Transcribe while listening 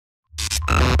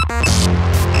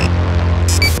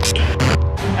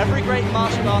Every great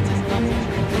martial artist loves a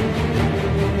treat.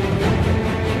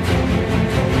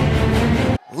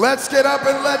 Let's get up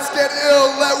and let's get ill,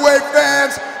 Lethwei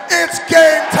fans. It's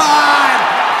game time.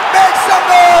 Make some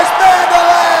noise,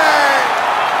 Mandalay.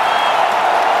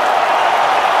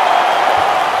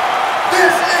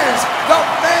 This is the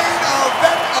main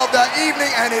event of the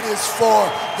evening, and it is for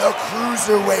the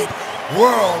Cruiserweight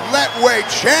World Lethwei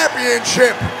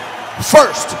Championship.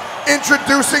 First,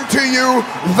 introducing to you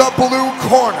the blue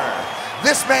corner.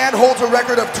 This man holds a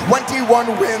record of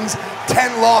 21 wins,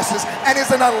 10 losses, and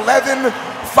is an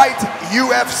 11-fight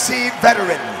UFC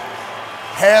veteran.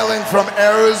 Hailing from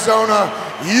Arizona,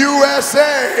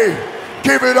 USA,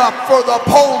 give it up for the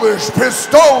Polish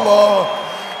Pistola,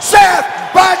 SETH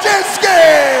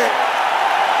BACZYNSKI!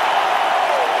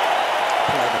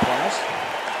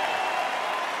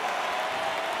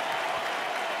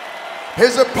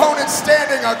 His opponent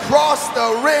standing across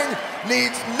the ring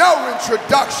needs no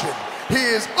introduction. He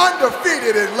is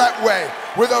undefeated in Lethwei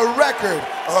with a record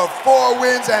of 4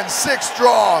 wins and 6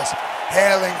 draws.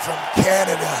 Hailing from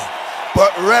Canada,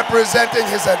 but representing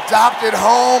his adopted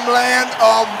homeland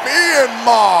of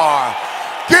Myanmar.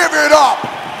 Give it up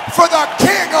for the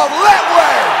king of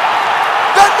Lethwei,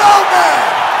 the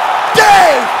nomad,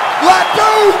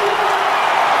 Leduc!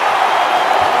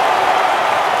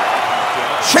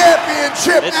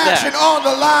 Championship action on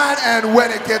the line, and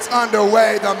when it gets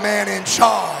underway, the man in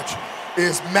charge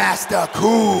is Master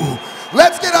Cool.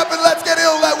 Let's get up and let's get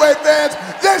ill, Lethwei fans.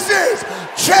 This is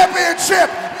championship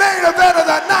main event of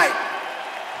the night.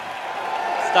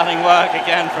 Stunning work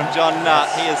again from John Nutt.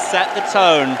 He has set the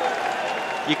tone.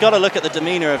 You've got to look at the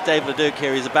demeanor of Dave Leduc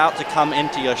here. He's about to come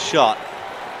into your shot.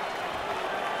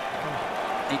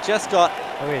 He just got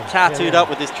tattooed up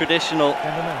with his traditional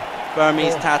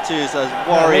Burmese tattoos as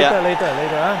warrior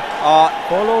art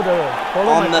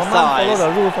on the thighs.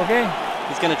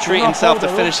 He's going to treat himself to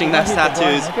finishing those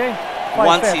tattoos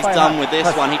once he's done with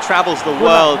this one. He travels the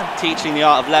world teaching the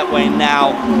art of Lethwei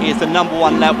now. He is the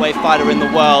 #1 Lethwei fighter in the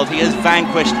world. He has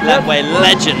vanquished Lethwei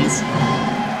legends.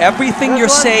 Everything you're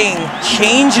saying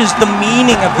changes the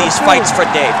meaning of these fights for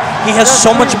Dave. He has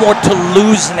so much more to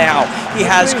lose now. He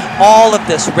has all of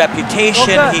this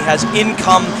reputation, he has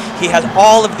income, he has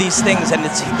all of these things, and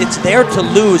it's there to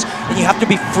lose, and you have to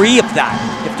be free of that.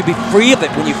 You have to be free of it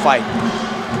when you fight.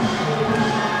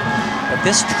 But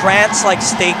this trance-like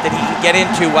state that he can get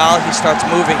into while he starts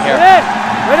moving here.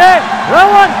 Ready, round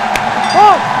one,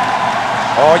 go!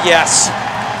 Oh yes.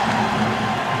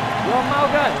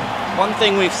 One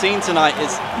thing we've seen tonight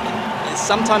is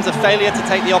sometimes a failure to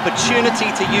take the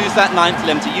opportunity to use that 9th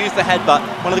limb, to use the headbutt.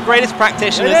 One of the greatest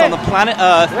practitioners on the planet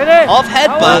Earth of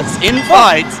headbutts in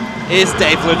fights is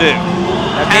Dave Leduc.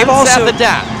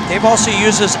 Dave also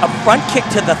uses a front kick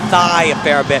to the thigh a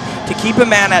fair bit to keep a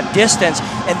man at distance,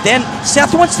 and then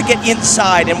Seth wants to get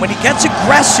inside, and when he gets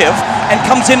aggressive and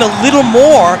comes in a little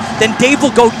more, then Dave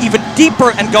will go even deeper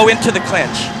and go into the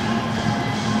clinch.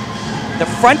 The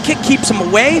front kick keeps him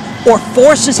away or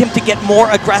forces him to get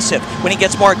more aggressive. When he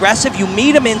gets more aggressive, you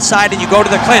meet him inside and you go to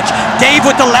the clinch. Dave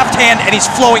with the left hand, and he's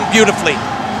flowing beautifully.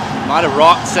 Might have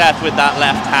rocked Seth with that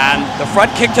left hand. The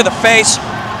front kick to the face,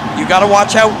 you got to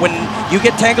watch out. When you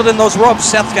get tangled in those ropes,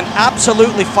 Seth can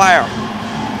absolutely fire.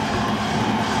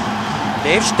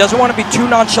 Dave doesn't want to be too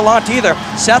nonchalant either.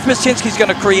 SETH BACZYNSKI's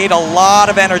going to create a lot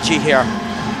of energy here.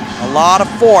 A lot of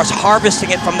force,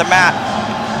 harvesting it from the mat.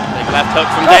 Big left hook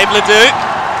from Dave Leduc.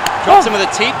 Drops him with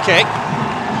a teep kick.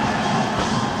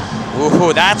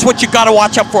 Ooh, that's what you got to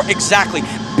watch out for, exactly.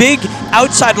 Big,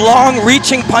 outside, long,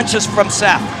 reaching punches from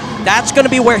Seth. That's going to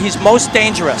be where he's most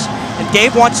dangerous. And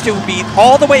Dave wants to be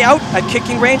all the way out at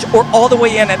kicking range or all the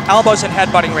way in at elbows and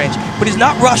headbutting range. But he's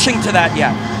not rushing to that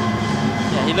yet.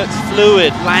 Yeah, he looks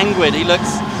fluid, languid. He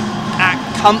looks at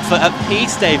comfort, at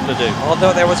peace, Dave Leduc.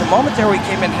 Although there was a moment there where he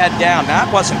came in head down.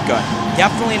 That wasn't good.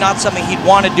 Definitely not something he'd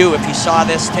want to do if he saw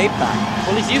this tape back.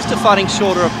 Well, he's used to fighting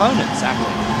shorter opponents,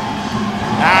 actually.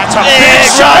 That's a big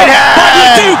shot by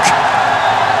Leduc!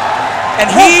 And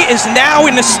he is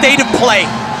now in a state of play,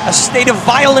 a state of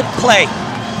violent play.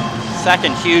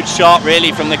 Second huge shot,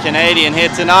 really, from the Canadian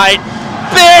here tonight.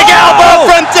 Big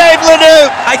elbow from Dave Leduc!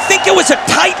 I think it was a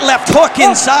tight left hook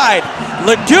inside.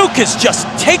 Leduc is just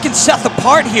taking Seth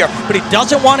apart here, but he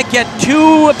doesn't want to get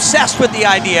too obsessed with the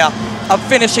idea of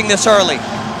finishing this early.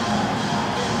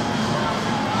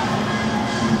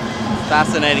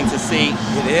 Fascinating to see.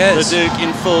 It is. Leduc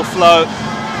in full flow.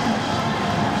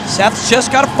 Seth's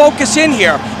just got to focus in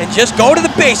here and just go to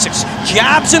the basics.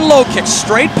 Jabs and low kicks,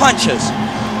 straight punches.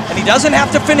 And he doesn't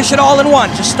have to finish it all in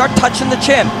one. Just start touching the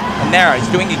chin. And there, he's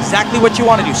doing exactly what you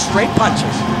want to do. Straight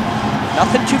punches.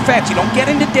 Nothing too fancy. Don't get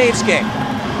into Dave's game.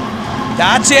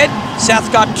 That's it.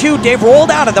 Seth got 2. Dave rolled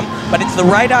out of them, but it's the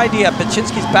right idea.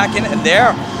 Baczinski's back in, and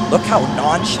there. Look how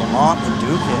nonchalant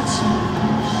Leduc is.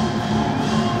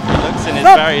 He looks in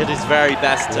his very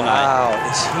best tonight. Wow,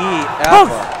 is he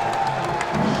ever?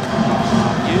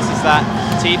 Uses that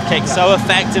teep kick so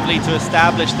effectively to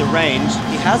establish the range.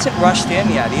 He hasn't rushed in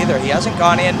yet either. He hasn't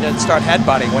gone in to start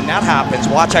headbutting. When that happens,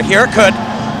 watch out. Here it could.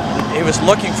 He was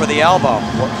looking for the elbow.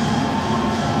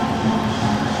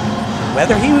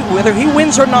 Whether he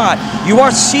wins or not, you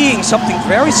are seeing something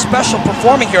very special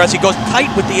performing here as he goes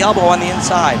tight with the elbow on the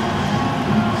inside.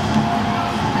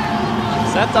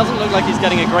 Seth doesn't look like he's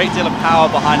getting a great deal of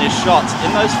power behind his shots.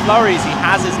 In those flurries, he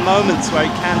has his moments where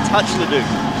he can touch Leduc.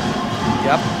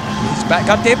 Yep, he's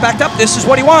got Dave backed up. This is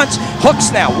what he wants.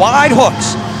 Hooks now, wide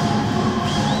hooks.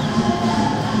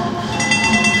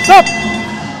 Stop!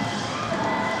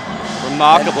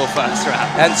 Remarkable first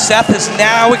round. And Seth has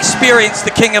now experienced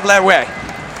the king of Lethwei,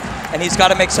 and he's got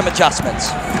to make some adjustments.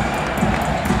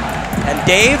 And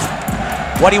Dave,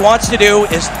 what he wants to do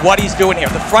is what he's doing here.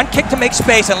 The front kick to make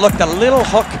space, and look, the little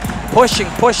hook,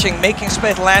 pushing, making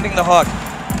space, landing the hook.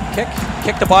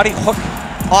 Kick the body, hook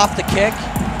off the kick.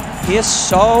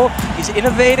 He's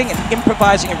innovating and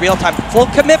improvising in real time. Full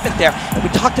commitment there. And we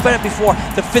talked about it before,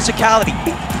 the physicality.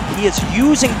 He is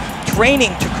using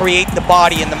training to create the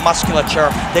body and the musculature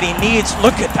that he needs.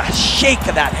 Look at the shake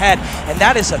of that head. And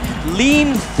that is a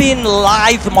lean, thin,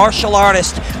 lithe martial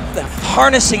artist,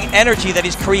 harnessing energy that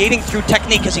he's creating through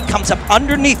technique as he comes up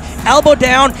underneath, elbow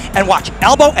down, and watch,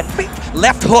 elbow and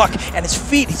left hook, and his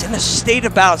feet, he's in a state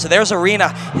of balance. So there's Arena,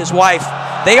 his wife.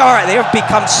 They have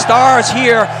become stars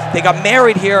here. They got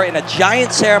married here in a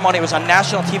giant ceremony. It was on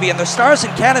national TV, and they're stars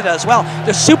in Canada as well.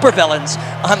 They're super villains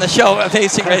on the show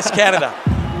Amazing Race Canada.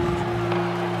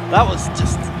 That was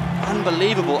just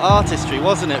unbelievable artistry,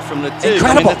 wasn't it, from Leduc? Incredible.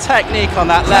 I mean, the technique on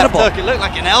that left hook, it looked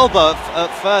like an elbow at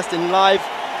first in live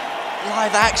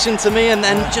action to me, and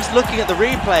then just looking at the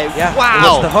replay, yeah,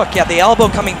 wow! It was the hook, yeah, the elbow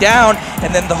coming down,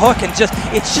 and then the hook, and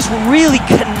it's just really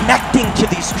connecting to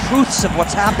these truths of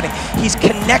what's happening. He's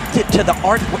connected to the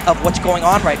art of what's going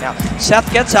on right now.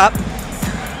 Seth gets up.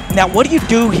 Now, what do you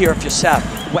do here if you're Seth?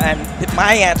 And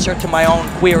my answer to my own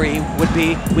query would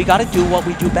be, we got to do what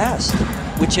we do best,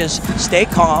 which is stay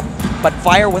calm, but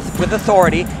fire with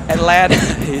authority and land.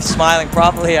 He's smiling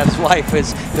probably at his wife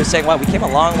who's saying, well, we came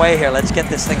a long way here. Let's get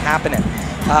this thing happening.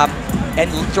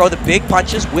 And throw the big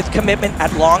punches with commitment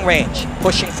at long range,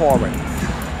 pushing forward.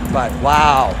 But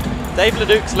wow. Dave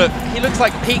Leduc's he looks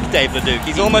like peak Dave Leduc.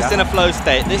 He's almost in a flow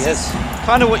state. This is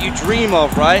kind of what you dream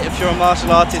of, right? If you're a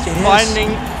martial artist, finding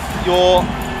your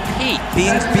peak.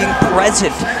 Being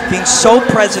present, being so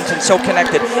present and so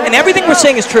connected. And everything we're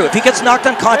saying is true. If he gets knocked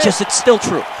unconscious, it's still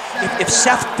true. If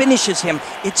Seth finishes him,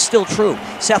 it's still true.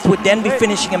 Seth would then be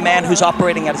finishing a man who's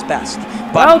operating at his best.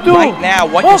 But right now,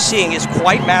 what you're seeing is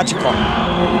quite magical.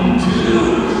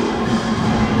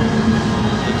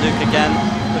 Leduc again,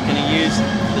 looking to use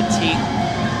the teep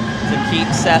to keep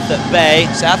Seth at bay.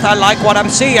 Seth, I like what I'm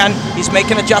seeing. He's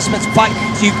making adjustments. So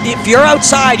if you're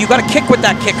outside, you got to kick with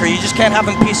that kicker. You just can't have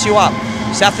him piece you up.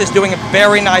 Seth is doing a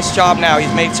very nice job now.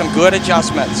 He's made some good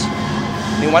adjustments.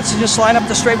 And he wants to just line up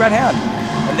the straight right hand.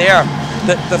 And there,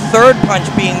 the third punch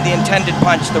being the intended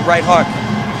punch, the right hook.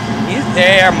 He's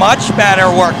there. Much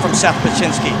better work from Seth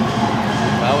Baczynsky.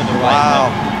 Well, with the right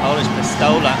hook, Polish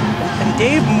pistola. And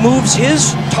Dave moves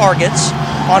his targets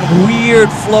on weird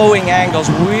flowing angles,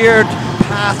 weird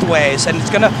pathways, and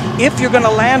if you're gonna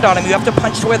land on him, you have to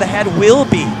punch to where the head will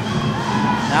be.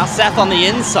 Now Seth on the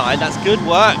inside, that's good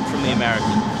work from the American.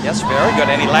 Yes, very good,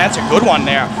 and he lands a good one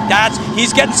there.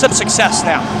 He's getting some success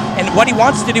now. And what he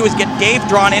wants to do is get Dave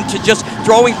drawn into just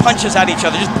throwing punches at each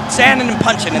other, just standing and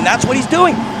punching, and that's what he's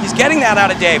doing. He's getting that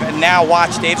out of Dave, and now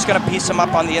watch, Dave's gonna piece him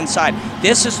up on the inside.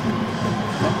 This is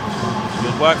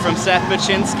good work from Seth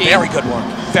Baczynsky. Very good work.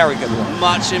 Very good work.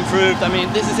 Much improved. I mean,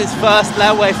 this is his first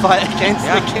Lethwei fight against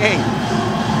the king.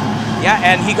 Yeah,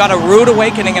 and he got a rude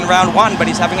awakening in round 1, but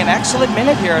he's having an excellent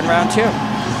minute here in round 2.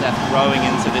 Seth growing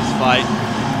into this fight.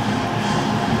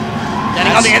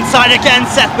 Getting on the inside again,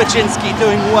 Seth Baczynsky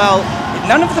doing well.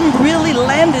 None of them really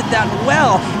landed that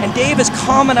well, and Dave is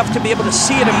calm enough to be able to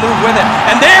see it and move with it.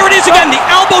 And there it is again, the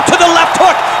elbow to the left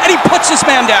hook, and he puts this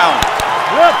man down.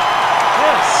 Good.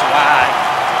 Swag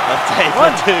of Dave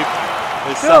Leduc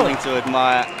is something to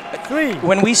admire. 3.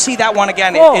 When we see that one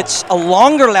again, it's a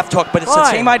longer left hook, but it's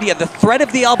the same idea. The thread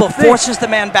of the elbow forces the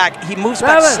man back. He moves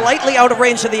back slightly out of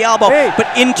range of the elbow, but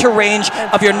into range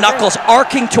of your knuckles,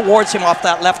 arcing towards him off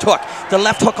that left hook. The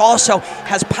left hook also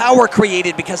has power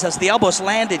created because as the elbow's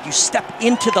landed, you step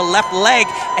into the left leg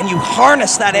and you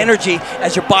harness that energy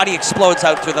as your body explodes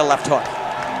out through the left hook.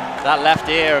 That left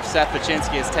ear of Seth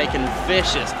Baczynsky has taken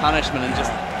vicious punishment, and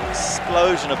just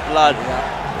explosion of blood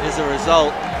is a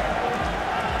result.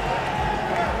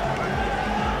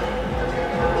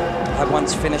 I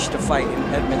once finished a fight in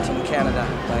Edmonton, Canada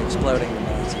by exploding the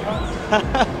nose.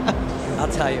 I'll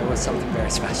tell you, it was something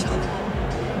very special.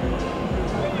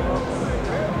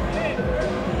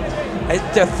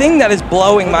 The thing that is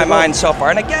blowing my mind so far,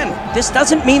 and again, this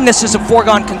doesn't mean this is a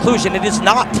foregone conclusion, it is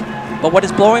not. But what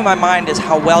is blowing my mind is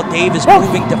how well Dave is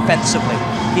moving defensively.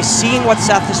 He's seeing what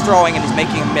Seth is throwing and he's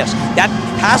making a miss. That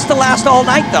has to last all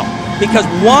night though, because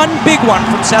one big one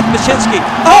from Seth Baczynsky.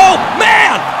 Oh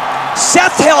man!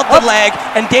 Seth held the leg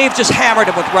and Dave just hammered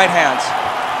him with right hands.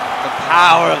 The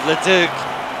power of Leduc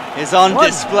is on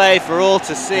display for all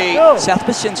to see. Seth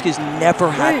Baczynsky's never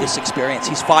had this experience.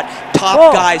 He's fought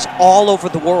top guys all over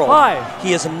the world. He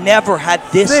has never had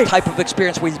this type of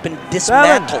experience where he's been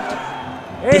dismantled,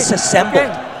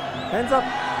 disassembled. Hands up.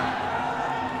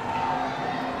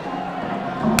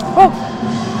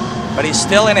 But he's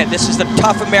still in it. This is the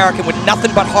tough American with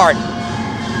nothing but heart.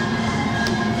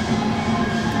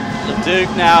 Leduc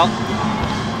now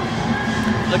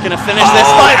looking to finish this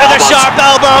fight with a sharp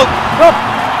elbow.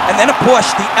 And then a push,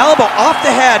 the elbow off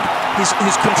the head. He's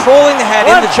controlling the head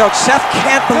in the choke. Seth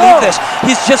can't believe this.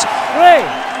 He's just...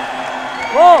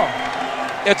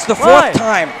 It's the fourth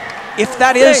time. If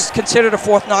that is considered a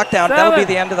fourth knockdown, that'll be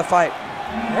the end of the fight.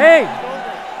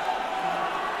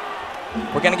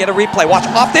 We're gonna get a replay. Watch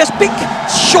off this big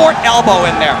short elbow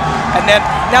in there. And then,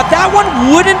 now that one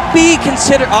wouldn't be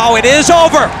considered, oh, it is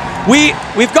over.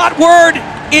 We've got word,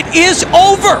 it is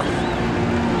over.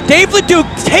 Dave Leduc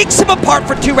takes him apart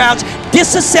for 2 rounds,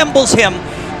 disassembles him,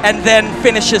 and then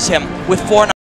finishes him with 4 knockdowns.